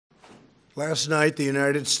Last night, the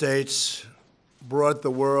United States brought the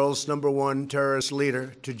world's #1 terrorist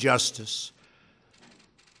leader to justice.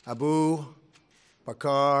 Abu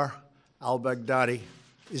Bakr Al-Baghdadi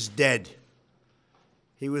is dead.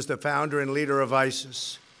 He was the founder and leader of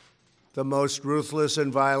ISIS, the most ruthless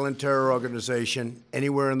and violent terror organization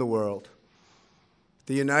anywhere in the world.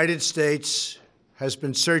 The United States has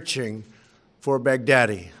been searching for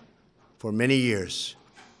Baghdadi for many years.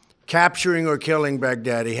 Capturing or killing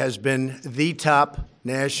Baghdadi has been the top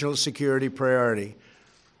national security priority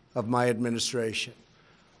of my administration.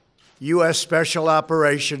 U.S. Special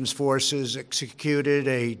Operations Forces executed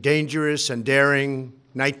a dangerous and daring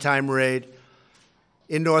nighttime raid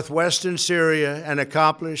in northwestern Syria and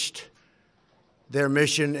accomplished their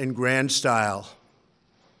mission in grand style.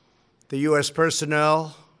 The U.S.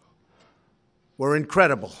 personnel were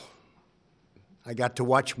incredible. I got to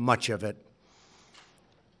watch much of it.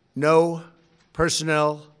 No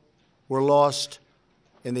personnel were lost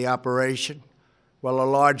in the operation, while a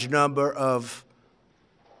large number of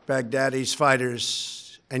Baghdadi's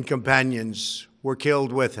fighters and companions were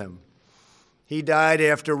killed with him. He died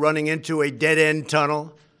after running into a dead-end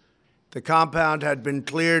tunnel. The compound had been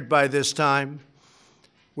cleared by this time,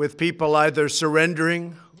 with people either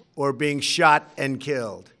surrendering or being shot and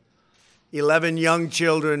killed. 11 young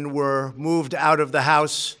children were moved out of the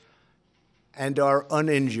house and are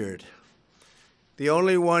uninjured. The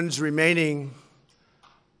only ones remaining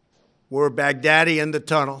were Baghdadi in the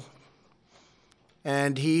tunnel,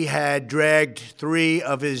 and he had dragged 3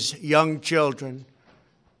 of his young children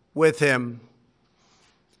with him.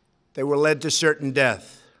 They were led to certain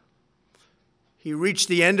death. He reached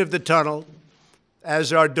the end of the tunnel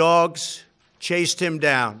as our dogs chased him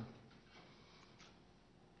down.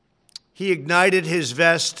 He ignited his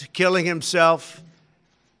vest, killing himself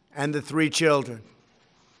and the 3 children.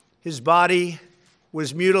 His body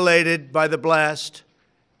was mutilated by the blast.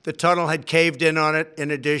 The tunnel had caved in on it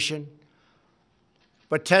in addition.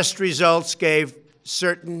 But test results gave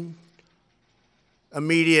certain,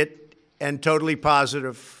 immediate, and totally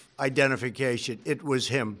positive identification. It was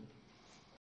him.